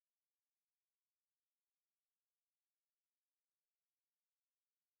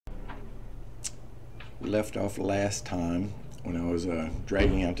left off last time when I was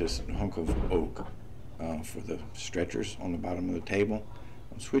dragging out this hunk of oak for the stretchers on the bottom of the table.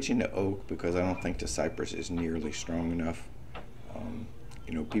 I'm switching to oak because I don't think the cypress is nearly strong enough.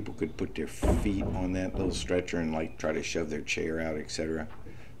 You know, people could put their feet on that little stretcher and like try to shove their chair out, etc.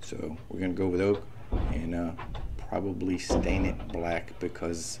 So we're going to go with oak and probably stain it black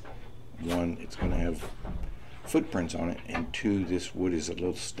because one, it's going to have footprints on it, and two, this wood is a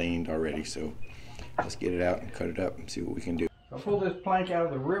little stained already. So let's get it out and cut it up and see what we can do. I pulled this plank out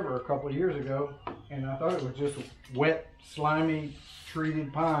of the river a couple of years ago, and I thought it was just wet, slimy,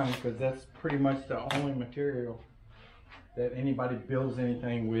 treated pine, because that's pretty much the only material that anybody builds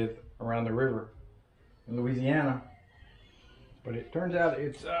anything with around the river in Louisiana. But it turns out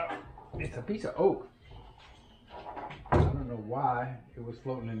it's a piece of oak. I don't know why it was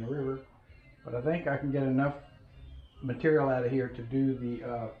floating in the river, but I think I can get enough material out of here to do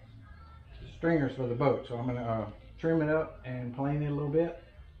the stringers for the boat. So I'm gonna trim it up and plane it a little bit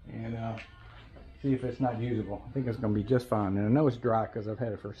and see if it's not usable. I think it's gonna be just fine, and I know it's dry because I've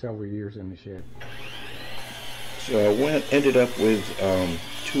had it for several years in the shed. So I ended up with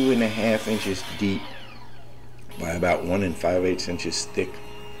 2.5 inches deep by about 1 5/8 inches thick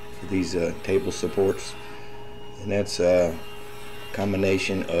for these table supports, and that's a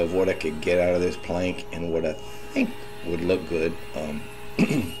combination of what I could get out of this plank and what I think would look good.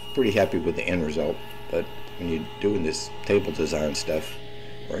 Pretty happy with the end result, but when you're doing this table design stuff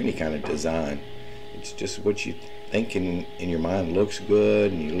or any kind of design, it's just what you think in your mind looks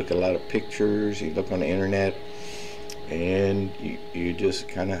good, and you look at a lot of pictures, you look on the internet, and you just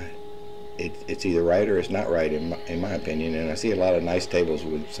kind of, it's either right or it's not right in my opinion. And I see a lot of nice tables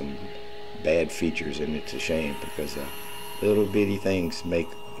with some bad features, and it's a shame because little bitty things make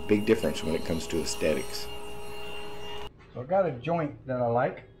a big difference when it comes to aesthetics. So I got a joint that I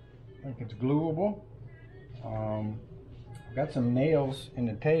like. I think it's gluable. I've got some nails in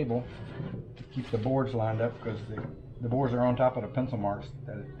the table to keep the boards lined up because the boards are on top of the pencil marks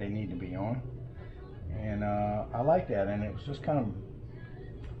that they need to be on. And I like that, and it was just kind of,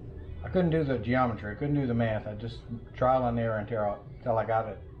 I couldn't do the geometry, I couldn't do the math. I just trial and error until I got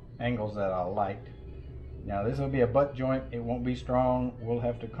it angles that I liked. Now this will be a butt joint. It won't be strong. We'll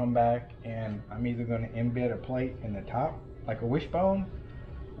have to come back, and I'm either going to embed a plate in the top like a wishbone,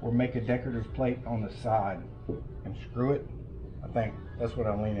 or make a decorative plate on the side and screw it. I think that's what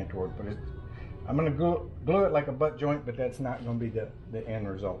I'm leaning toward. But I'm going to glue it like a butt joint, but that's not going to be the end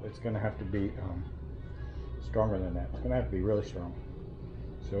result. It's going to have to be stronger than that. It's going to have to be really strong.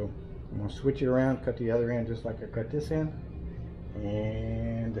 So I'm going to switch it around, cut the other end just like I cut this end,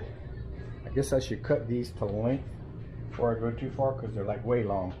 and I guess I should cut these to length before I go too far because they're like way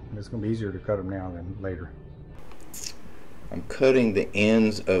long. It's going to be easier to cut them now than later. I'm cutting the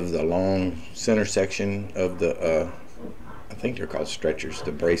ends of the long center section of the, I think they're called stretchers,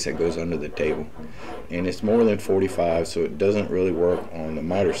 the brace that goes under the table. And it's more than 45, so it doesn't really work on the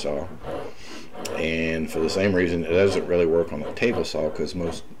miter saw. And for the same reason, it doesn't really work on a table saw because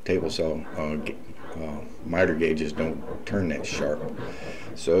most table saw miter gauges don't turn that sharp.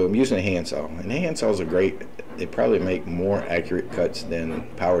 So I'm using a handsaw, and hand saws are great. They probably make more accurate cuts than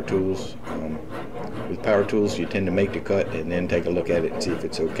power tools. With power tools, you tend to make the cut and then take a look at it and see if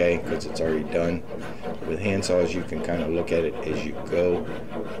it's okay because it's already done. With hand saws, you can kind of look at it as you go.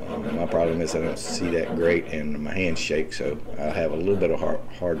 My problem is I don't see that great, and my hands shake, so I have a little bit of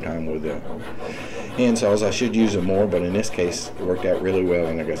hard time with the hand saws. I should use them more, but in this case, it worked out really well,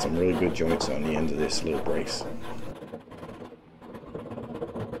 and I got some really good joints on the ends of this little brace.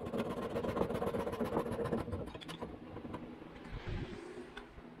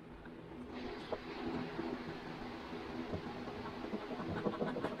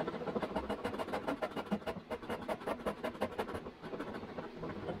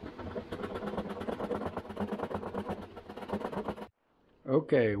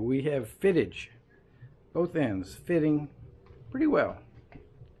 Okay, we have fittage, both ends fitting pretty well.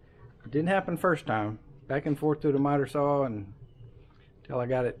 It didn't happen first time. Back and forth through the miter saw until I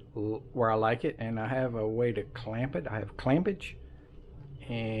got it where I like it, and I have a way to clamp it. I have clampage,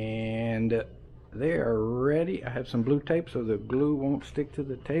 and they are ready. I have some blue tape so the glue won't stick to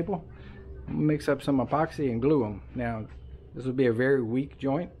the table. I'm gonna mix up some epoxy and glue them. Now, this will be a very weak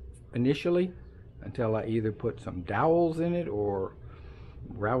joint initially until I either put some dowels in it or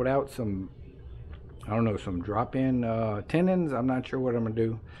route out some, I don't know, some drop-in tenons. I'm not sure what I'm gonna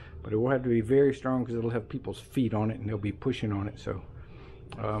do, but it will have to be very strong because it'll have people's feet on it and they'll be pushing on it. So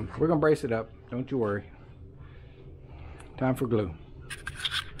we're gonna brace it up, don't you worry. Time for glue.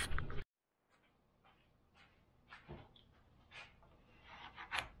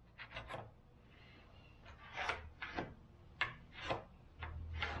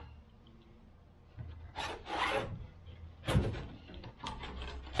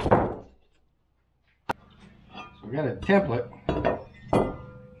 we got a template,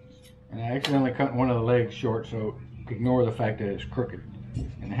 and I accidentally cut one of the legs short, so ignore the fact that it's crooked.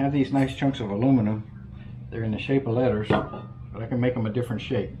 And I have these nice chunks of aluminum. They're in the shape of letters, but I can make them a different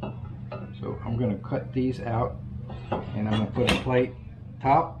shape. So I'm going to cut these out, and I'm going to put a plate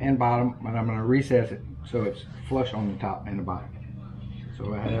top and bottom, and I'm going to recess it so it's flush on the top and the bottom.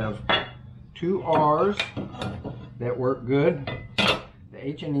 So I have two R's that work good. The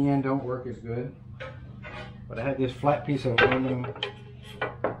H and the N don't work as good, but I had this flat piece of aluminum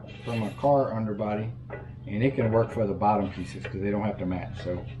from a car underbody, and it can work for the bottom pieces because they don't have to match.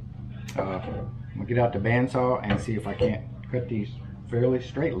 So I'm gonna get out the bandsaw and see if I can't cut these fairly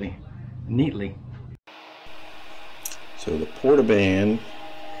straightly, neatly. So the portaband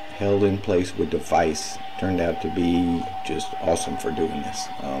held in place with the vise turned out to be just awesome for doing this.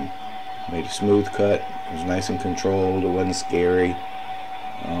 Made a smooth cut. It was nice and controlled. It wasn't scary.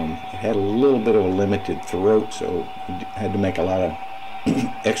 It had a little bit of a limited throat, so you had to make a lot of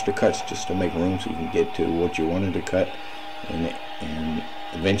extra cuts just to make room so you can get to what you wanted to cut. And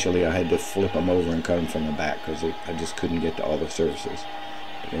eventually I had to flip them over and cut them from the back because I just couldn't get to all the surfaces.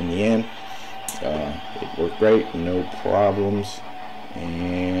 But in the end, it worked great, no problems.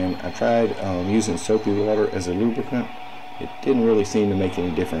 And I tried using soapy water as a lubricant. It didn't really seem to make any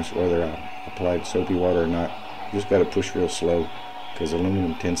difference whether I applied soapy water or not. You just got to push real slow because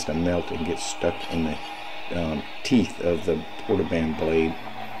aluminum tends to melt and get stuck in the teeth of the portaband blade,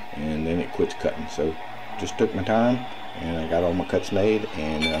 and then it quits cutting. So just took my time, and I got all my cuts made,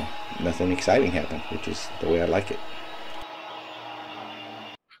 and nothing exciting happened, which is the way I like it.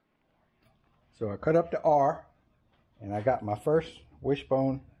 So I cut up the R, and I got my first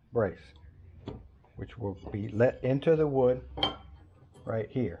wishbone brace, which will be let into the wood right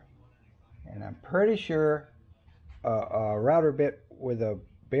here. And I'm pretty sure a router bit with a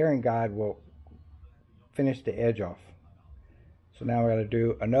bearing guide will finish the edge off. So now I got to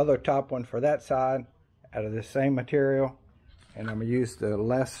do another top one for that side out of the same material, and I'm going to use the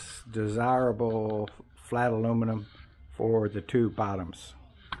less desirable flat aluminum for the two bottoms.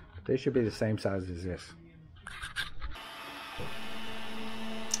 They should be the same size as this.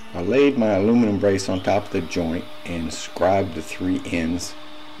 I laid my aluminum brace on top of the joint and scribed the three ends,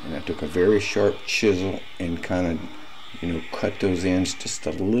 and I took a very sharp chisel and kind of, cut those ends just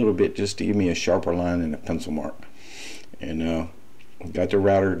a little bit, just to give me a sharper line and a pencil mark. And got the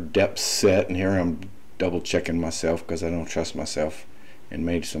router depth set, and here I'm double checking myself because I don't trust myself, and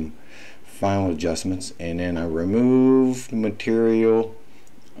made some final adjustments. And then I removed material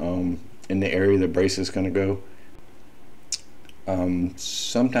in the area the brace is going to go.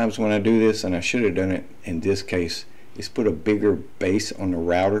 Sometimes when I do this, and I should have done it in this case, is put a bigger base on the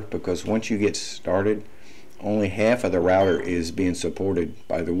router, because once you get started, only half of the router is being supported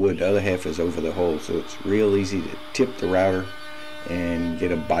by the wood. The other half is over the hole, so it's real easy to tip the router and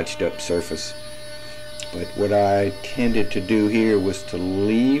get a botched up surface. But what I tended to do here was to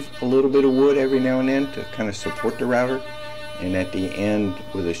leave a little bit of wood every now and then to kind of support the router, and at the end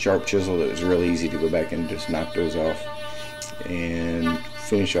with a sharp chisel it was real easy to go back and just knock those off and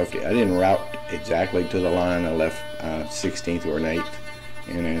finish off. I didn't route exactly to the line. I left 1/16 or 1/8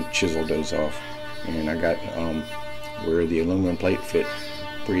 and then chiseled those off, and I got where the aluminum plate fit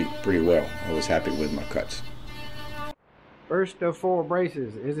pretty well. I was happy with my cuts. First of 4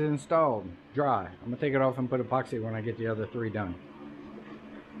 braces is installed, dry. I'm gonna take it off and put epoxy when I get the other 3 done.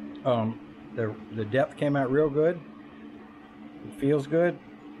 The depth came out real good. It feels good.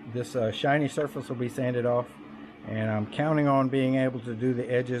 This shiny surface will be sanded off, and I'm counting on being able to do the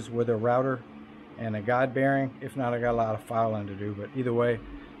edges with a router and a guide bearing. If not, I got a lot of filing to do, but either way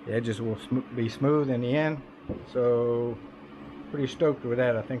the edges will be smooth in the end. So pretty stoked with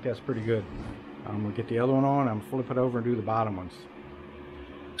that. I think that's pretty good. I'm gonna get the other one on. I'm gonna flip it over and do the bottom ones.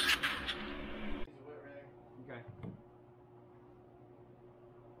 Okay.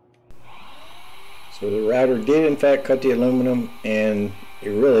 So the router did in fact cut the aluminum, and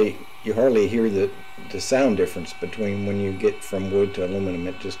you hardly hear the sound difference between when you get from wood to aluminum.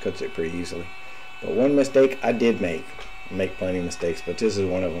 It just cuts it pretty easily. But one mistake I did make plenty of mistakes, but this is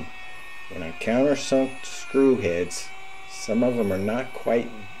one of them. When I countersunk screw heads, some of them are not quite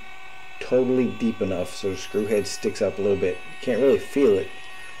totally deep enough, so the screw head sticks up a little bit. You can't really feel it,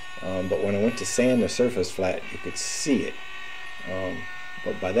 but when I went to sand the surface flat, you could see it.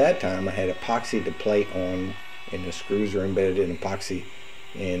 But by that time I had epoxy to plate on, and the screws are embedded in epoxy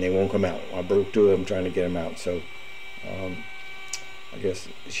and they won't come out. I broke 2 of them trying to get them out. So I guess,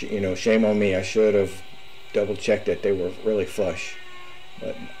 shame on me. I should have double checked that they were really flush.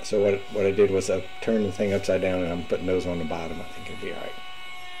 But so what I did was I turned the thing upside down, and I'm putting those on the bottom. I think it'll be all right.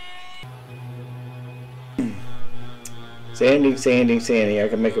 Sanding, sanding, sanding. I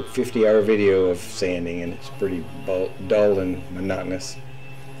can make a 50-hour video of sanding, and it's pretty dull and monotonous.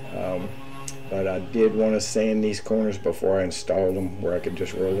 But I did want to sand these corners before I installed them, where I could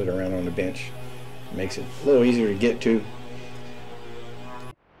just roll it around on the bench. It makes it a little easier to get to.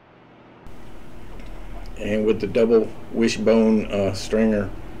 And with the double wishbone stringer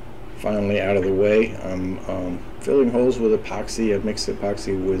finally out of the way, I'm filling holes with epoxy. I've mixed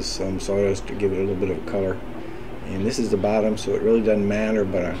epoxy with some sawdust to give it a little bit of a color. And this is the bottom, so it really doesn't matter,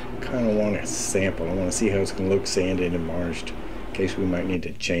 but I kind of want to sample. I want to see how it's going to look sanded and varnished in case we might need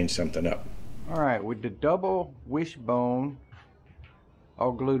to change something up. Alright, with the double wishbone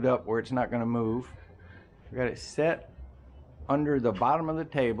all glued up where it's not going to move, I got it set under the bottom of the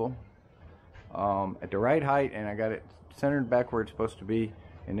table at the right height, and I got it centered back where it's supposed to be.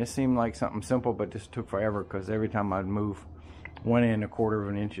 And this seemed like something simple, but this took forever because every time I'd move one end 1/4 of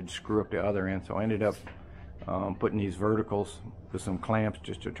an inch, it'd screw up the other end. So I ended up putting these verticals with some clamps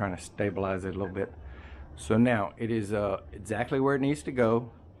just to try to stabilize it a little bit. So now it is exactly where it needs to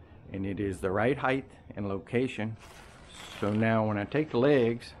go, and it is the right height and location. So now when I take the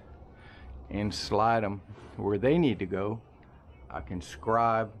legs and slide them where they need to go, I can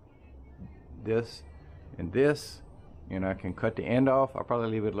scribe this and this, and I can cut the end off. I'll probably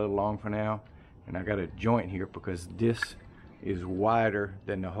leave it a little long for now. And I got a joint here because this is wider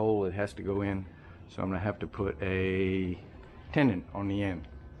than the hole it has to go in, so I'm gonna have to put a tenon on the end.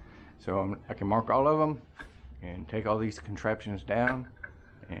 So I can mark all of them and take all these contraptions down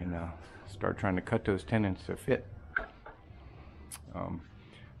and start trying to cut those tenons to fit.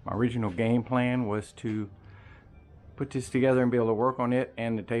 My original game plan was to put this together and be able to work on it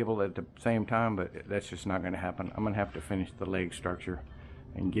and the table at the same time, but that's just not going to happen. I'm going to have to finish the leg structure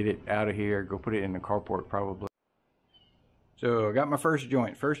and get it out of here, go put it in the carport probably. So I got my first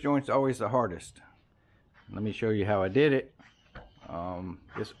joint. First joint's always the hardest. Let me show you how I did it.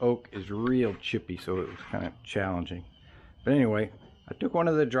 This oak is real chippy, so it was kind of challenging. But anyway, I took one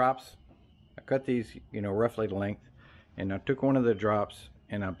of the drops. I cut these, roughly the length, and I took one of the drops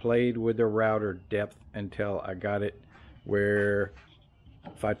and I played with the router depth until I got it where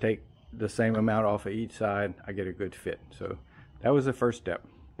if I take the same amount off of each side, I get a good fit. So that was the first step.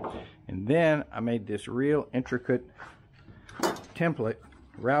 And then I made this real intricate template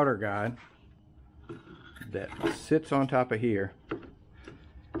router guide that sits on top of here,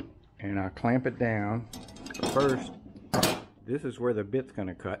 and I clamp it down. So first, this is where the bit's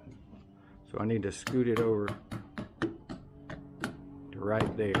gonna cut, so I need to scoot it over to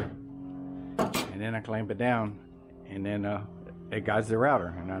right there, and then I clamp it down, and then it guides the router,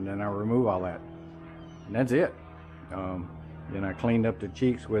 and then I remove all that, and that's it. Then I cleaned up the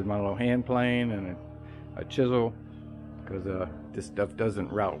cheeks with my little hand plane and a chisel, because this stuff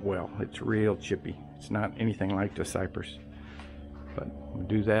doesn't route well. It's real chippy. It's not anything like the cypress. But we'll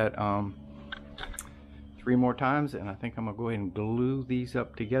do that 3 more times, and I think I'm gonna go ahead and glue these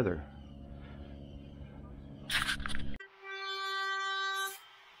up together.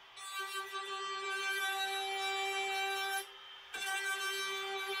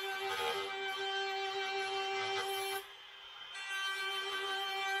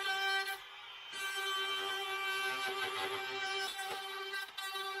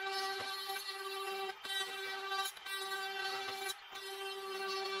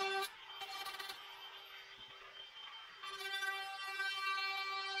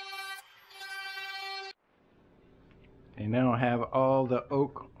 And now I have all the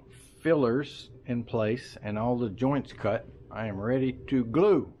oak fillers in place and all the joints cut. I am ready to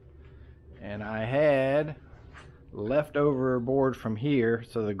glue. And I had leftover board from here,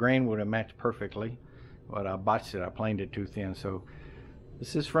 so the grain would have matched perfectly, but I botched it. I planed it too thin. So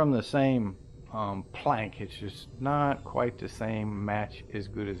this is from the same plank. It's just not quite the same match as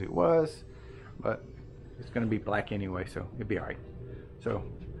good as it was, but it's going to be black anyway, so it'll be all right. So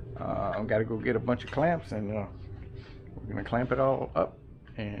I've got to go get a bunch of clamps, and we're going to clamp it all up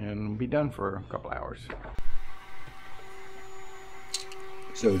and be done for a couple hours.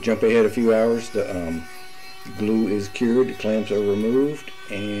 So jump ahead a few hours. The glue is cured, the clamps are removed,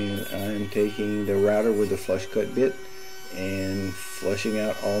 and I'm taking the router with the flush cut bit and flushing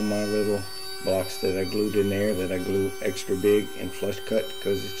out all my little blocks that I glued in there, that I glue extra big and flush cut,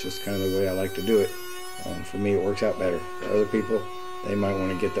 because it's just kind of the way I like to do it. For me, it works out better. For other people, they might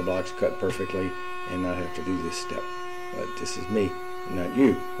want to get the blocks cut perfectly and not have to do this step. But this is me, not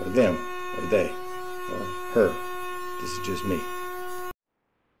you, or them, or they, or her. This is just me.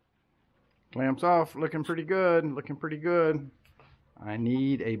 Clamps off, looking pretty good, looking pretty good. I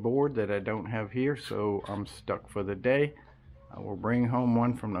need a board that I don't have here, so I'm stuck for the day. I will bring home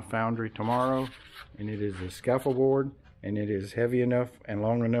one from the foundry tomorrow, and it is a scaffold board. and it is heavy enough and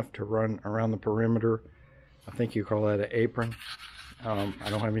long enough to run around the perimeter. I think you call that an apron. I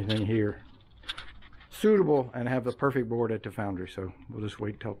don't have anything here suitable and have the perfect board at the foundry, so we'll just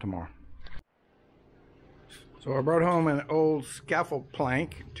wait till tomorrow. So I brought home an old scaffold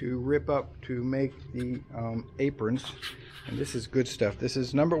plank to rip up to make the aprons, and this is good stuff. This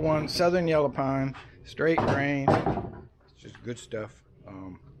is #1 Southern Yellow Pine, straight grain. It's just good stuff,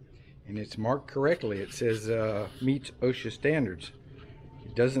 and it's marked correctly. It says meets OSHA standards.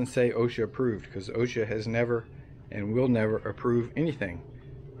 It doesn't say OSHA approved, because OSHA has never and will never approve anything.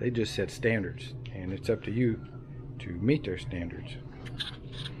 They just set standards, and it's up to you to meet their standards.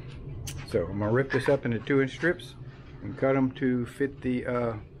 So I'm gonna rip this up into 2-inch strips and cut them to fit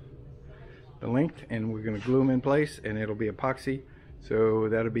the length, and we're gonna glue them in place, and it'll be epoxy. So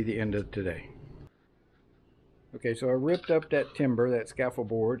that'll be the end of today. Okay, so I ripped up that timber, that scaffold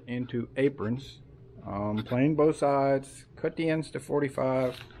board, into aprons, planed both sides, cut the ends to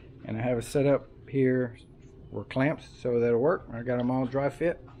 45, and I have it set up here for clamps, so that'll work. I got them all dry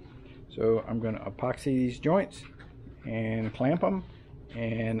fit. So I'm gonna epoxy these joints and clamp them.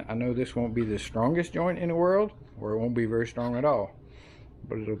 And I know this won't be the strongest joint in the world, or it won't be very strong at all,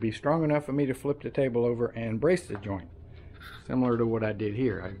 but it'll be strong enough for me to flip the table over and brace the joint, similar to what I did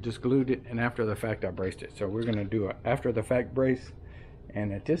here. I just glued it, and after the fact I braced it. So we're going to do an after the fact brace,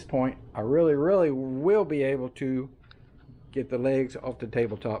 and at this point I really will be able to get the legs off the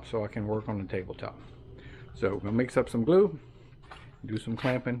tabletop so I can work on the tabletop. So we're going to mix up some glue, do some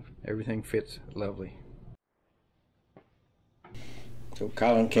clamping. Everything fits lovely. So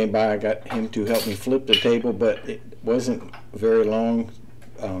Colin came by, I got him to help me flip the table, but it wasn't very long.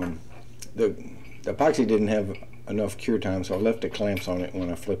 The epoxy didn't have enough cure time, so I left the clamps on it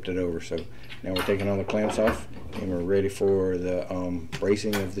when I flipped it over. So now we're taking all the clamps off, and we're ready for the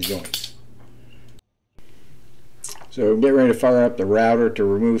bracing of the joints. So get ready to fire up the router to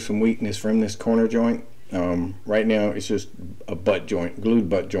remove some weakness from this corner joint. Right now it's just a butt joint, glued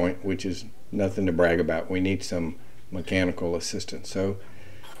butt joint, which is nothing to brag about. We need some mechanical assistance. So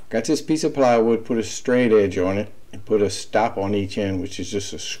got this piece of plywood, put a straight edge on it, and put a stop on each end, which is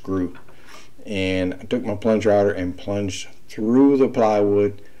just a screw. And I took my plunge router and plunged through the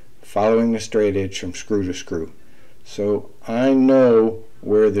plywood, following the straight edge from screw to screw. So I know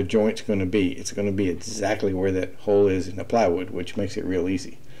where the joint's going to be. It's going to be exactly where that hole is in the plywood, which makes it real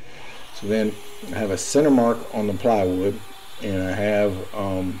easy. So then I have a center mark on the plywood, and I have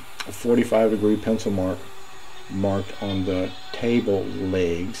a 45-degree pencil mark marked on the table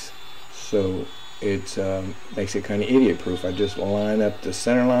legs, so it makes it kind of idiot proof. I just line up the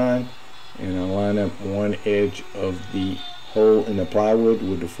center line, and I line up one edge of the hole in the plywood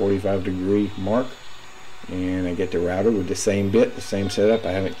with the 45-degree mark, and I get the router with the same bit, the same setup.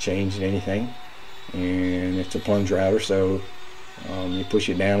 I haven't changed anything, and it's a plunge router, so you push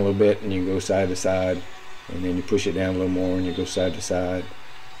it down a little bit and you go side to side, and then you push it down a little more and you go side to side,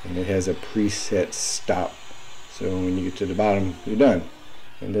 and it has a preset stop. So when you get to the bottom, you're done.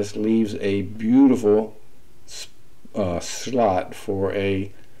 And this leaves a beautiful slot for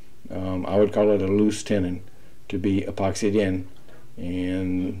a, I would call it a loose tenon, to be epoxied in.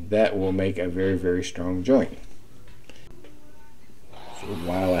 And that will make a very strong joint. So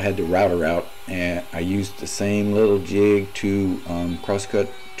while I had the router out, and I used the same little jig to cross-cut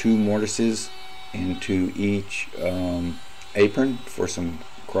 2 mortises into each apron for some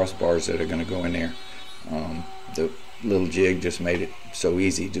crossbars that are going to go in there. The little jig just made it so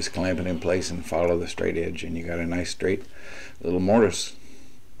easy. Just clamp it in place and follow the straight edge, and you got a nice straight little mortise.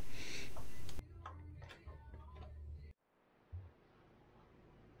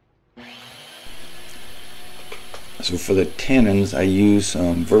 So for the tenons, I use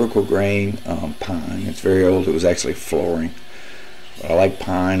some vertical grain pine. It's very old. It was actually flooring. But I like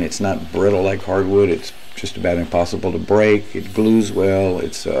pine. It's not brittle like hardwood. It's just about impossible to break. It glues well.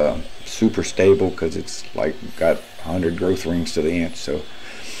 It's super stable because it's like got 100 growth rings to the inch. So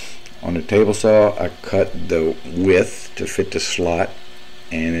on the table saw, I cut the width to fit the slot,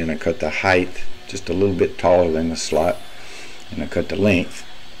 and then I cut the height just a little bit taller than the slot, and I cut the length.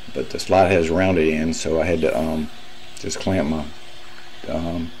 But the slot has rounded ends, so I had to just clamp my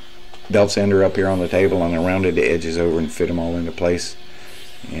belt sander up here on the table, and I rounded the edges over and fit them all into place,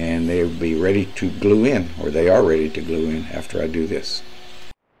 and they'll be ready to glue in, or they are ready to glue in after I do this.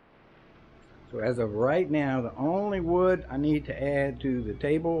 So as of right now, the only wood I need to add to the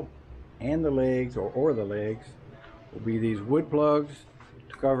table and the legs, or the legs, will be these wood plugs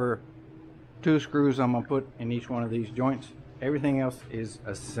to cover 2 screws I'm going to put in each one of these joints. Everything else is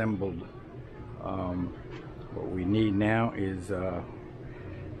assembled. What we need now is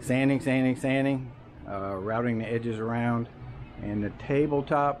sanding, routing the edges around. And the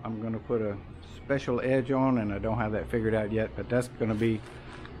tabletop, I'm going to put a special edge on, and I don't have that figured out yet, but that's going to be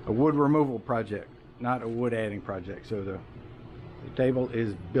a wood removal project, not a wood adding project. So the table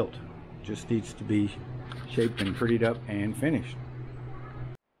is built, just needs to be shaped and prettied up and finished.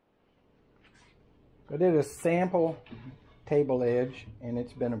 I did a sample table edge, and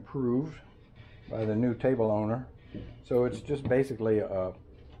it's been approved by the new table owner. So it's just basically a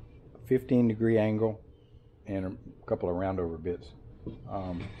 15-degree angle and a couple of roundover bits.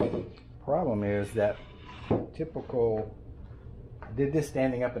 Problem is that typical, I did this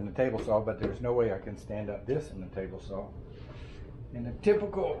standing up in the table saw, but there's no way I can stand up this in the table saw. And the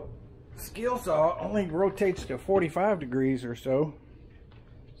typical skill saw only rotates to 45 degrees or so.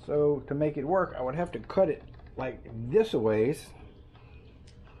 So to make it work, I would have to cut it like this a ways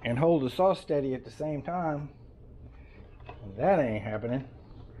and hold the saw steady at the same time. That ain't happening.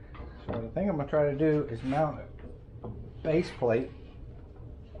 So the thing I'm gonna try to do is mount a base plate,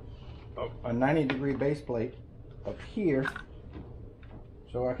 a 90-degree base plate up here,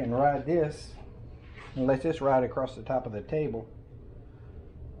 so I can ride this and let this ride across the top of the table.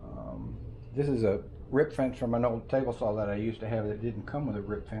 This is a rip fence from an old table saw that I used to have that didn't come with a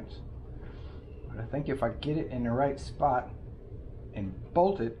rip fence. But I think if I get it in the right spot and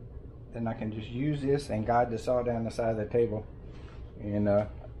bolt it, then I can just use this and guide the saw down the side of the table, and I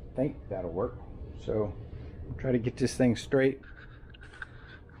think that'll work. So I'll try to get this thing straight,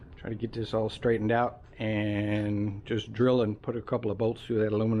 try to get this all straightened out, and just drill and put a couple of bolts through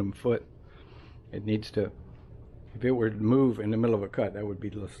that aluminum foot. It needs to, if it were to move in the middle of a cut, that would be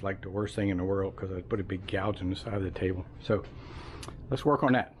just like the worst thing in the world, because I'd put a big gouge in the side of the table. So let's work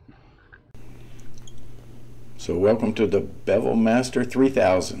on that. So welcome to the Bevel Master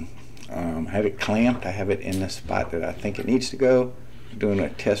 3000. I had it clamped. I have it in the spot that I think it needs to go. I'm doing a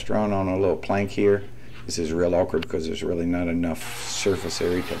test run on a little plank here. This is real awkward because there's really not enough surface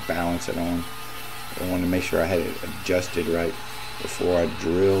area to balance it on. I wanted to make sure I had it adjusted right before I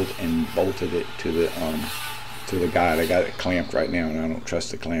drilled and bolted it to the guide. I got it clamped right now, and I don't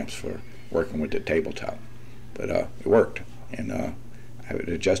trust the clamps for working with the tabletop. But it worked, and I have it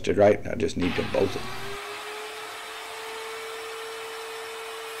adjusted right. I just need to bolt it.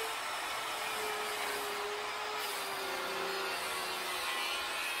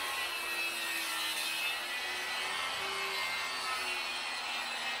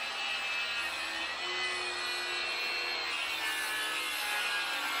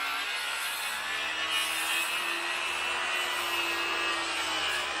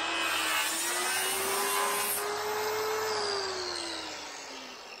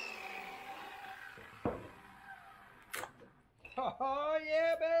 Oh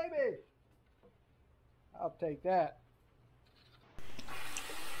yeah, baby! I'll take that.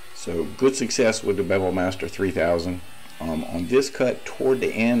 So good success with the Bevel Master 3000. On this cut toward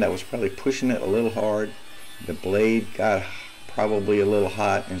the end, I was probably pushing it a little hard. The blade got probably a little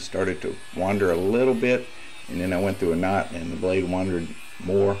hot and started to wander a little bit, and then I went through a knot and the blade wandered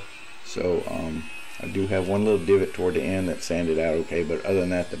more. So I do have one little divot toward the end that sanded out okay, but other than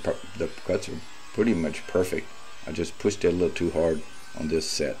that, the cuts are pretty much perfect. I just pushed it a little too hard on this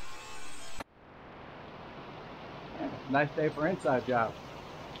set. Yeah, nice day for inside job.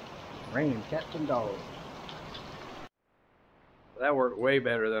 Raining cats and dogs. That worked way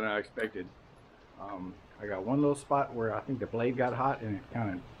better than I expected. I got one little spot where I think the blade got hot and it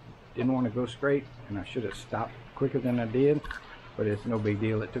kind of didn't want to go straight, and I should have stopped quicker than I did, but it's no big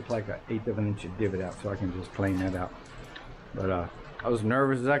deal. It took like 1/8 of an inch of divot out, so I can just plane that out. But I was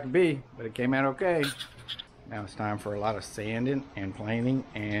nervous as I could be, but it came out okay. Now it's time for a lot of sanding and planing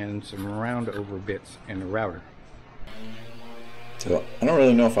and some round over bits in the router. So I don't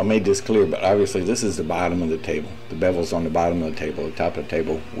really know if I made this clear, but obviously this is the bottom of the table. The bevel's on the bottom of the table. The top of the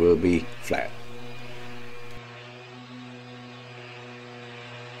table will be flat.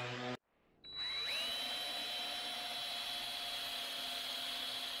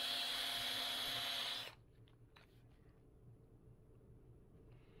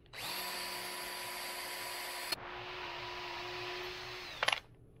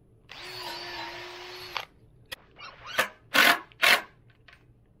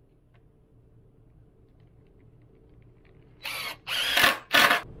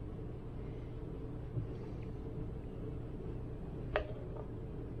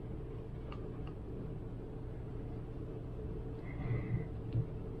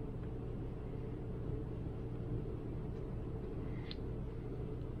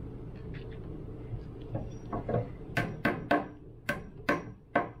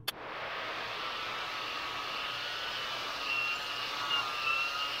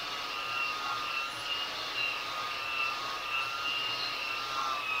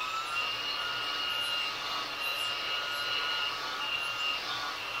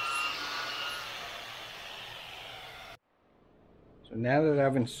 So now that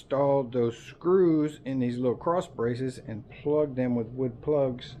I've installed those screws in these little cross braces and plugged them with wood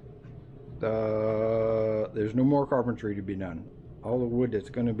plugs, there's no more carpentry to be done. All the wood that's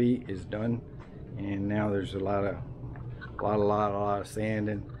going to be is done, and now there's a lot of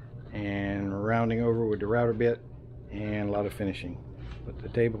sanding and rounding over with the router bit and a lot of finishing. But the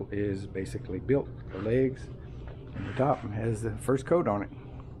table is basically built. The legs and the top has the first coat on it,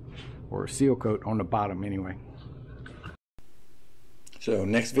 or a seal coat on the bottom anyway. So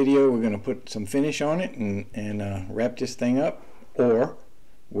next video we're going to put some finish on it and wrap this thing up, or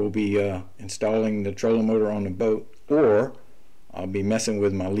we'll be installing the trolling motor on the boat, or I'll be messing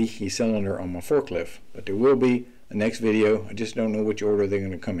with my leaky cylinder on my forklift. But there will be a next video. I just don't know which order they're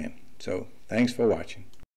going to come in. So thanks for watching.